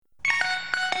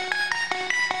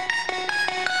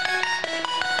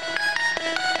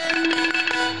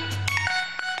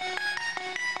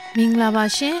မင်္ဂလာပါ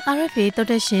ရှင် RFA တော်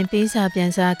တက်ရှင်ပေးစာပြ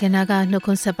န်စာကဏ္ဍကနှုတ်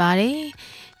ခွန်းဆက်ပါတယ်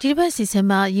ဒီတစ်ပတ်စီစဉ်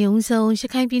မှာရင်ဦးဆုံးရ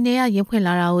ခိုင်ပြည်နယ်ကရင်ဖွင့်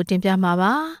လာတာကိုတင်ပြမှာ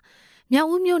ပါမြောက်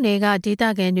ဦးမြို့နယ်ကဒေသ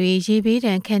ခံတွေရေဘေးဒ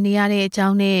ဏ်ခံနေရတဲ့အကြော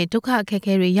င်းနဲ့ဒုက္ခအခက်အ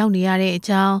ခဲတွေရောက်နေရတဲ့အ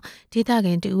ကြောင်းဒေသ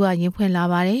ခံတူကရင်ဖွင့်လာ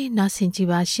ပါတယ်နားဆင်ကြည့်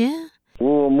ပါရှင်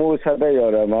မိုးဆက်တဲ့ရ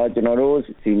တာမှာကျွန်တော်တို့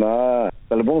စီမှာ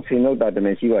ကလဘုံစင်ရောက်တာတမ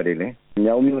န်ရှိပါတယ်လေ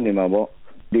မြောက်မြို့နယ်မှာပေါ့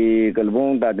ဒီကလဘုံ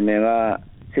တာတမန်က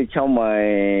16မိုင်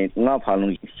9ဖာ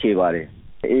လုံးရှိပါတယ်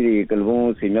အဲ့ဒီကလဘုံ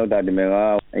စင်ရောက်တာတမန်က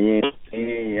အရင်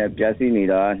ပြားစီနေ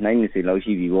တာ90လောက်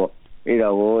ရှိပြီပေါ့အဲ့ဒါ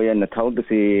ကိုရ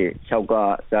2016က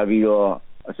စားပြီးတော့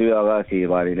အစိုးရကစီ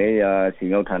ပါတယ်လေရစီ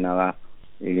ရောက်ဌာနက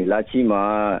ဒီလာချီမှာ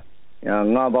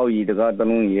9ပေါက်ကြီးတကားတ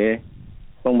လုံးရေ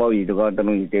3ပေါက်ကြီးတကားတ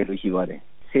လုံးရေတဲလို့ရှိပါတယ်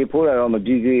စေဖိုးတာတော့မကြ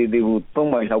ည့်သေးဘူး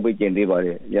3မိုင်လောက်ပဲကျန်သေးပါတ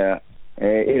ယ်ရ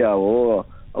အဲ့ဒါကို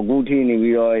အခုထိနေ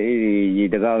ပြီးတော့အဲ့ဒီရေ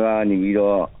တကားကနေပြီး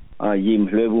တော့ရေမ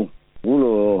လွှဲဘူးဘူး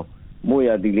လို့မိုးရ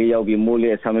ဒီလေးရောက်ပြီးမိုး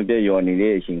လေးဆမ်းမပြတ်ရော်နေ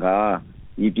တဲ့အချိန်က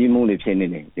ရေပြင်းမှုတွေဖြစ်နေ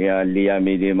တယ်ဒါလေယာ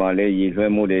မီတွေမှာလည်းရေလွှဲ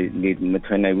မှုတွေမ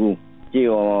ထွင်နိုင်ဘူး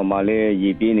ကြေော်မှာလည်း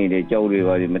ရေပြင်းနေတဲ့ကြောက်တွေ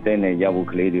ပါမတက်နိုင်ရဘူး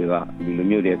ကလေးတွေကဒီလို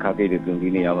မျိုးတွေခါကိတ်တွေပြုံ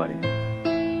ပြီးနေရပါတယ်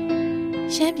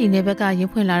ရှမ်းပြည်နယ်ဘက်ကရင်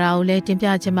ဖွင့်လာတာကိုလည်းတင်ပြ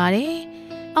ချင်ပါတယ်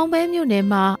အောင်ပဲမြို့နယ်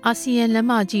မှာအာဆီယံလမ်း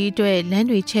မကြီးအတွက်လမ်း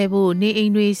တွေချဲဖို့နေအိ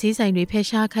မ်တွေဈေးဆိုင်တွေဖယ်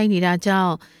ရှားခိုင်းနေတာကြော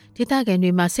င့်ဒေသခံ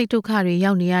တွေမှာစိတ်ဒုက္ခတွေ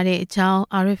ရောက်နေရတဲ့အကြောင်း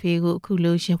RFA ကိုအခု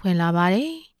လိုရှင်းဖွင့်လာပါတ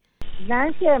ယ်လ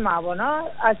မ်းချဲမှာပေါ့နော်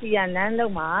အာဆီယံလမ်း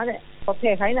လုံးမှာတဲ့ဖ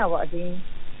ယ်ခိုင်းတာပေါ့အတင်း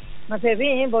မဖယ်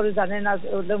ပြီးရင်ဘော်လူစာနဲ့နောက်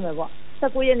လုံးမယ်ပေါ့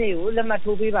19ရက်နေ့ကိုလက်မှတ်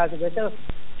ထိုးပေးပါဆိုပြီးတော့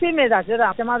ရွှေ့မယ်သာပြောတာ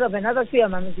ကျွန်မတို့ဘယ်တော့ရွှေ့ရ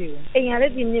မှမရှိဘူးအိမ်ရလ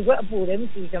ည်းဒီမြေခွက်အပူလည်းမ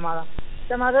ရှိဘူးကျွန်မတို့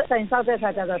တိုင်ဆောက်တဲ့ခါ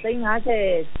ကျတော့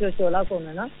350ကျော်လောက်ကုန်တ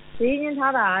ယ်နော်ဒီရင်း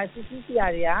ထားတာစီရ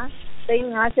တွေက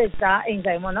350တာအိမ်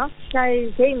ဆိုင်ပေါ့နော်ဆိုင်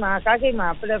ဂိတ်မှာကားဂိတ်မှာ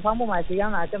ပလက်ဖောင်းပေါ်မှာစီရော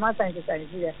က်လာကျွန်မဆိုင်ရှိတယ်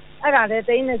အဲ့ဒါလည်း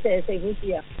320စိတ်ဘူးရှိ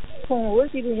ရခွန်ကို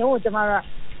စီပြီးရုံးကိုကျွန်မတို့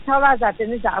6လစာတစ်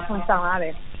နှစ်စာအခွန်ဆောင်ရတ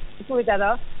ယ်အခုကျ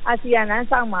တော့အာဆီယံလမ်း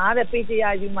ဆောင်မှာတဲ့ပေတရာ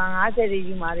ယူမှာ90တွေ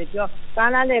ယူမှာတွေပြော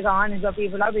ကားလမ်းလေကောင်ကနေပြောပေ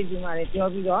ဘလောက်တွေယူမှာတွေပြော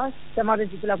ပြီးတော့ကျွန်မတို့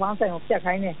ဒီပလက်ဖောင်းဆိုင်ကိုဖြတ်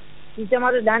ခိုင်းတယ်ဒီကျွန်မ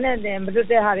တို့လမ်းနဲ့မလွတ်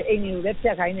တဲ့ဟာတွေအိမ်တွေကိုလည်းဖြ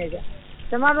တ်ခိုင်းနေကြ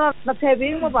ကျွန်မတို့မဖယ်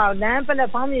ပေးဘူးမပါဘူးလမ်းပလက်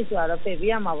ဖောင်းမြေဆိုတာတော့ဖယ်ပေး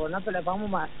ရမှာပေါ့နော်ပလက်ဖောင်း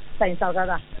မှာဆိုင်ဆောက်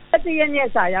တာ17ရက်နေ့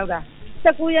စာရောက်တာ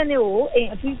19ရက်နေ့ကိုအိမ်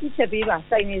အပြီးဖြတ်ပေးပါ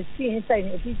ဆိုင်နေစီးရင်ဆိုင်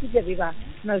နေအပြီးဖြတ်ပေးပါ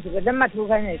နောက်ဆိုလက်မှတ်ထိုး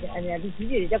ခိုင်းတယ်အဲ့ဒီကြီး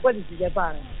ကြီးတက်ွက်ကြီးကြီးပါ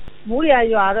တယ်မိုး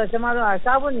ရွာတော့ကျမတို့က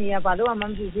စားဖို့နေရဘာလို့မှ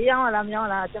မသိဈေးရောက်လာမရောက်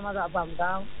လာကျမတို့အပမ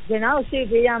ကောင်းဒီနောက်ရှေ့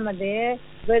ပေးရမလဲ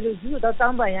ဘယ်လိုကြီးတော့တော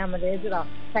င်းပန်ရမလဲဆိုတော့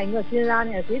ဆိုင်မျိုးစဉ်းစား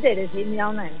နေဈေးတယ်ဈေးမရော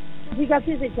က်နိုင်ဒီကဖြ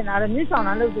စ်ချင်တာတော့မြစ်ဆောင်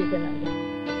လာလို့ဆိုချင်တယ်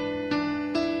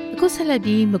အခုဆက်လက်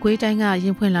ပြီးမကွေးတိုင်းကရ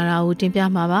င်ဖွင့်လာတာကိုတင်ပြ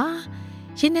မှာပါ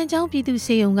ရင်နံချောင်းပြည်သူ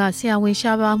စေယုံကဆရာဝန်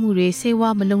ရှားပါမှုတွေဆေး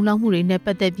ဝါးမလုံလောက်မှုတွေနဲ့ပ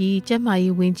တ်သက်ပြီးကျန်းမာ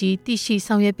ရေးဝန်ကြီးတရှိ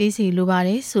ဆောင်ရွက်ပေးစီလိုပါတ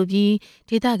ယ်ဆိုပြီး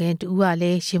ဒေသခံတူကလ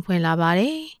ည်းရင်ဖွင့်လာပါတ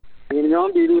ယ်ဒီညော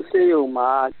င်းပြည်သူစေယုံမှာ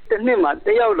တစ်နှစ်မှာတ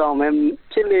စ်ယောက်တောင်ပဲ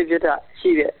ဖြစ်လေဖြစ်တာရှိ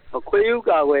တဲ့ခွေးယူ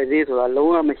ကာဝယ်သေးဆိုတာ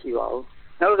လုံးဝမရှိပါဘူး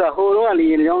နောက်တော့ဟိုတုန်းကလေ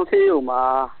ညောင်းစေယုံမှာ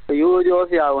ရိုးကြော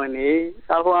ဆရာဝန်တွေ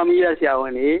သာဖွာမီးရဆရာဝ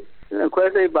န်တွေခွဲ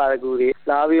စိတ်ပါကူတွေ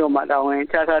လာပြီးတော့မှတာဝန်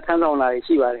ချထားထမ်းဆောင်လာ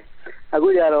ရှိပါတယ်အခု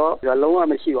ကျတော့လုံးဝ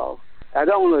မရှိပါဘူးဒါ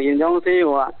ကြောင့်မလို့ရင်ချောင်းစေ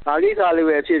ယုံကဘာကိစ္စလေး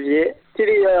ပဲဖြစ်ဖြစ်တိ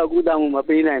တိကျကျကုသမှုမ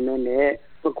ပေးနိုင်မနဲ့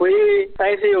ခွေးတို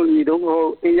င်းစေယုံကြီးတို့မဟု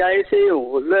တ်အင်ဂျာရေးစေယုံ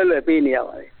ကိုလွှဲပေးနေရ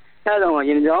ပါတယ်အဲဒါကြောင့်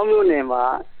ရင်ချောင်းမျိုးနယ်မှာ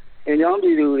ရင်ချောင်းပြ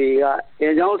ည်သူတွေကရ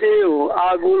င်ချောင်းဆေးရုံကို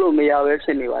အားကိုးလို့မရပဲဖြ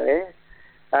စ်နေပါတယ်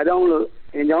။ဒါကြောင့်မလို့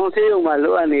ရင်ချောင်းဆေးရုံမှာ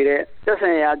လိုအပ်နေတဲ့သက်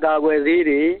ဆိုင်ရာကာကွယ်ဆေး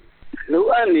တွေလို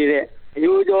အပ်နေတဲ့အ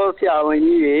ယိုးကျော်ဆရာဝန်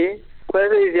ကြီးတွေခွဲ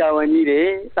စိတ်ဆရာဝန်ကြီးတွေ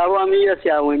သာဝမီးရဆ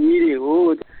ရာဝန်ကြီးတွေကို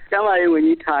ကျန်းမာရေးဝန်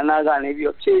ကြီးဌာနကနေပြီး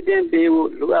တော့ဖြည့်တင်းပေးဖို့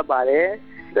လိုအပ်ပါတယ်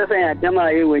။သက်ဆိုင်ရာကျန်းမာ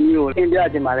ရေးဝန်ကြီးကိုတင်ပြ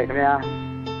ချင်ပါတယ်ခင်ဗျာ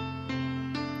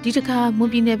။ဒီတစ်ခါမွ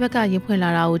န်ပြည်နယ်ဘက်ကရင်ဖွင့်လာ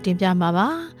တာကိုတင်ပြမှာပါ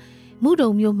။မုဒုံ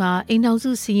မြို့မှာအိမ်တော်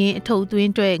စုစီရင်အထုပ်အသွင်း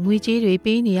အတွက်ငွေကြေးတွေ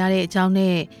ပေးနေရတဲ့အကြောင်း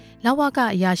နဲ့လဝက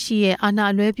အရာရှိရဲ့အာဏာ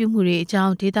အလွဲပြုမှုတွေအကြော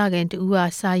င်းဒေသခံတူက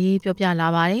စာရေးပြောပြလာ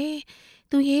ပါတယ်။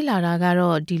သူရေးလာတာက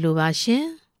တော့ဒီလိုပါရှင်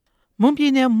။မွန်ပြ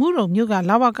ည်နယ်မုဒုံမြို့က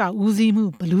လဝကဦးစီးမှု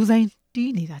ဘလူးဆိုင်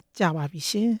တီးနေတာကြာပါပြီ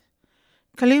ရှင်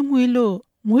။ကလေးမွေးလို့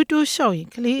မွေးတိုးလျှောက်ရင်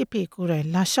ကလေးအဖေကိုယ်တိုင်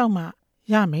လာလျှောက်မှ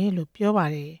ရမယ်လို့ပြောပါ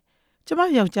တယ်။ကျမ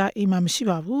ယောက်ျားအိမ်မှာမရှိ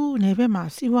ပါဘူး။နေဘက်မှာ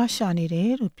စီးပွားရှာနေတယ်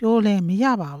လို့ပြောလဲမရ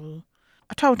ပါဘူး။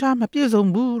အထောက်ထားမပြည့်စုံ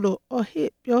ဘူးလို့အော်ဟ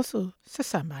စ်ပြောဆိုဆက်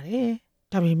ဆံပါတယ်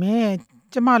။ဒါပေမဲ့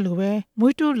ကျမလိုပဲ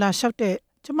မွေးတိုးလာလျှောက်တဲ့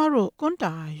ကျမတို့ကွန်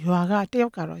တာရွာကတယော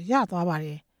က်ကတော့ရသွားပါတ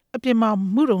ယ်။အပြင်မှာ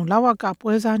မှုရုံလဝက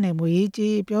ပွဲစားနယ်မွေး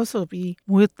ကြီးပြောဆိုပြီး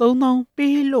ငွေ3000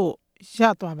ပေးလို့ရ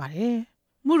သွားပါတယ်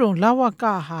။မှုရုံလဝက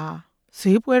ဟာ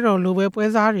ဈေးပွဲတော်လိုပဲပွဲ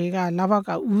စားတွေကလဝက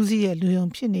ဦးစီးရဲ့လူယုံ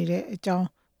ဖြစ်နေတဲ့အကြောင်း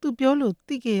သူပြောလို့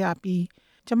သိခဲ့ရပြီး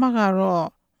ကျမကတော့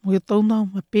ငွေ3000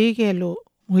မပေးခဲ့လို့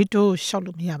ငွေတိုးလျှောက်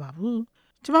လို့မရပါဘူး။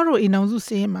ကျမတို့အိမ်အောင်စုစ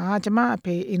င်းမှာကျမအ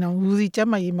ဖေအိမ်အောင်ဦးစီးကျ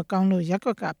မကြီးမကောင်းလို့ရက်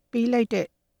ကွက်ကပေးလိုက်တဲ့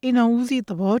အိမ်တော်ဦးစီး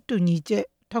သဘောတူညီချက်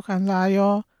ထောက်ခံစာ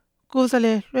ရောကိုယ်စား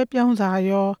လှယ်လွှဲပြောင်းစာ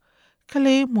ရောက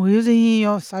လေးမွေးစင်း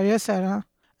ရောစာရွက်စာတမ်း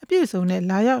အပြည့်စုံနဲ့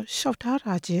လာရောက်လျှောက်ထား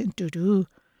တာချင်းအတူတူ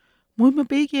မွေးမ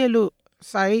ပေးခဲ့လို့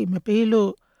စာရိတ်မပေး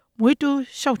လို့မွေးတိုး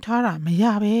လျှောက်ထားတာမရ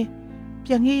ပဲ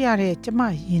ပြန်ခဲ့ရတဲ့ကျမ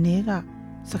ရင်ထဲက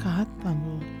စကားတန်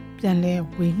ကိုပြန်လဲ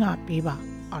ဝေငှပေးပါ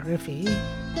RFA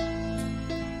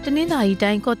တနင်္သာရီ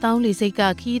တိုင်းကော့တောင်းလေဆိပ်က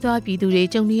ခီးသွွားပြည်သူတွေ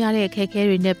ကြုံနေရတဲ့အခက်အခဲ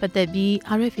တွေနဲ့ပတ်သက်ပြီး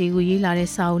RFA ကိုရေးလာတဲ့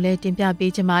စာအုပ်လည်းတင်ပြ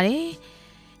ပေးကြပါတယ်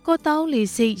။ကော့တောင်းလေ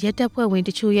ဆိပ်ရဲတပ်ဖွဲ့ဝင်တ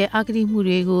ချို့ရဲ့အကတိမှု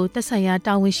တွေကိုသက်ဆိုင်ရာ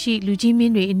တာဝန်ရှိလူကြီးမ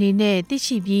င်းတွေအနေနဲ့သိ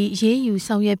ရှိပြီးအရေးယူ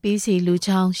ဆောင်ရွက်ပေးစီလို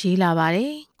ကြောင်းရေးလာပါတ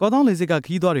ယ်။ ကော့တောင်းလေဆိပ်က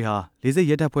ခီးသွွားတွေဟာလေဆိပ်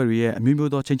ရဲတပ်ဖွဲ့တွေရဲ့အမျိုး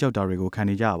မျိုးသောချင်းချောက်တာတွေကိုခံ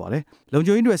နေကြရပါတယ်။လုံ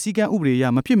ခြုံရေးအတွက်စီကံဥပဒေအရ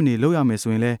မဖြစ်မနေလုပ်ရမယ်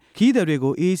ဆိုရင်လည်းခီးသည်တွေ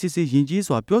ကိုအေးအေးဆေးဆေးယဉ်ကျေး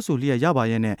စွာပြောဆိုလျက်ရပါ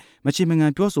ရဲ့နဲ့မချေမငံ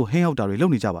ပြောဆိုဟင်းဟောက်တာတွေလု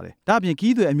ပ်နေကြပါတယ်။ဒါအပြင်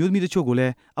ခီးသည်အမျိုးသမီးတချို့ကိုလ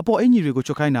ည်းအပေါ်အင်ကြီးတွေကို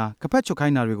ချွတ်ခိုင်းတာကပတ်ချွတ်ခို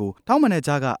င်းတာတွေကိုထောင်းမနဲ့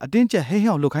ကြားကအတင်းကျပ်ဟင်း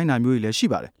ဟောက်လုပ်ခိုင်းတာမျိုးတွေလည်းရှိ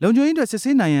ပါတယ်။လုံခြုံရေးအတွက်စစ်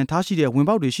ဆေးနိုင်ရန်ထားရှိတဲ့ဝင်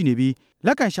ပေါက်တွေရှိနေပြီးလ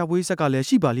က်ကင်ရှာဖွေးဆက်ကလည်း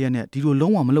ရှိပါလျက်နဲ့ဒီလို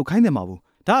လုံးဝမလုပ်ခိုင်းသင့်ပါဘူး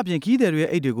။ဒါအပြင်ခီးသည်တွေရဲ့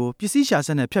အိတ်တွေကိုပစ္စည်းရှာဆ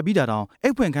က်နဲ့ဖျက်ပြီးတာတောင်အိ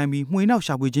တ်ဖွင့်ခိုင်းပြီးမှွေနောက်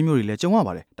ရှာဖွေခြင်းမျိုးတွေလည်းကြုံရ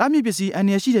ပါတယ်။တားမြစ်ပစ္စည်းအန္တ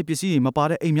ရာယ်ရှိတဲ့ပစ္စည်းတွေမပါ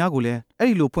တဲ့အိတ်များကိုလည်းအဲ့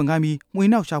ဒီလိုဖွင့်ခိုင်းပြီးမှွေ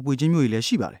နောက်ရှာဖွေခြင်းမျိုးတွေလည်း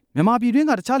ရှိပါတယ်။မြန်မာပြည်တွင်း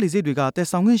ကတခြားလေဆိပ်တွေကတည်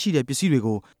ဆောင်ခွင့်ရှိတဲ့ပစ္စည်းတွေ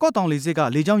ကိုကော့တောင်လေဆိပ်က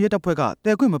လေကြောင်းရဲတပ်ဖွဲ့ကတ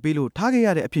ည်ခွင့်မပေးလို့ထားခဲ့ရ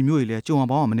တဲ့အဖြစ်မျိုးတွေလည်းကြုံအော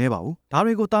င်ပေါင်းမနှဲပါဘူး။ဒါ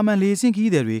တွေကိုတာမန်လေဆင့်ခီး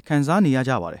သည်တွေခံစားနေရ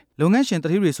ကြပါတယ်။လုပ်ငန်းရှင်တ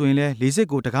တိတွေဆိုရင်လည်းလေဆိပ်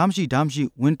ကိုတကားမရှိဓာတ်မရှိ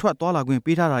ဝင်ထွက်သွားလာခွင့်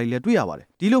ပေးထားတာတွေလည်းတွေ့ရပါတယ်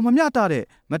။ဒီလိုမမျှတတဲ့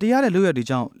မတရားတဲ့လုပ်ရက်တွေ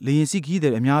ကြောင့်လေရင်စီးခီးသ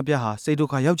ည်တွေအများအပြားဟာစိတ်ဒု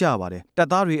က္ခရောက်ကြရပါတယ်။တပ်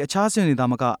သားတွေအခြားဆင့်တွေသာ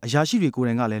မကအရာရှိတွေကိုယ်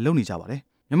တိုင်ကလည်းလုပ်နေကြပါတယ်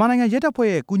။မြန်မာနိုင်ငံရဲတပ်ဖွဲ့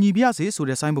ရဲ့ကူညီပြစေဆို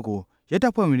တဲ့ဆိုင်းဘုတ်ကိုရဲတ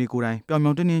ပ်ဖွဲ့ဝင်တွေကိုယ်တိုင်ပြောင်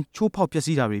ပြောင်တင်းတင်းချိုးဖောက်ပျက်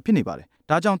စီးတာတွေဖြစ်နေပါတယ်။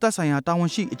ဒါကြောင့်တပ်ဆိုင်ရာတာဝန်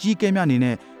ရှိအကြီးအကဲများအနေ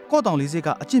နဲ့ကော့တောင်လေးစိတ်က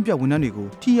အကျင့်ပြတ်ဝန်ထမ်းတွေကို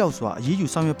ထိရောက်စွာအရေးယူ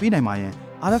ဆောင်ရွက်ပေးနိုင်ပါရန်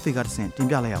RFA ကတဆင့်တင်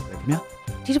ပြလိုက်ရပါတယ်ခင်ဗျာ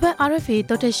။ဒီတစ်ပတ် RFA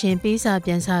တောက်တက်ရှင်ပေးစာ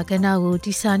ပြန်စာကဏ္ဍကို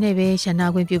ဒီစာနဲ့ပဲရှင်းနာ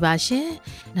ခွင့်ပြုပါရှင်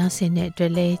။နောက်ဆင်တဲ့အတွ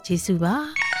က်လည်းကျေးဇူးပါ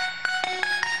။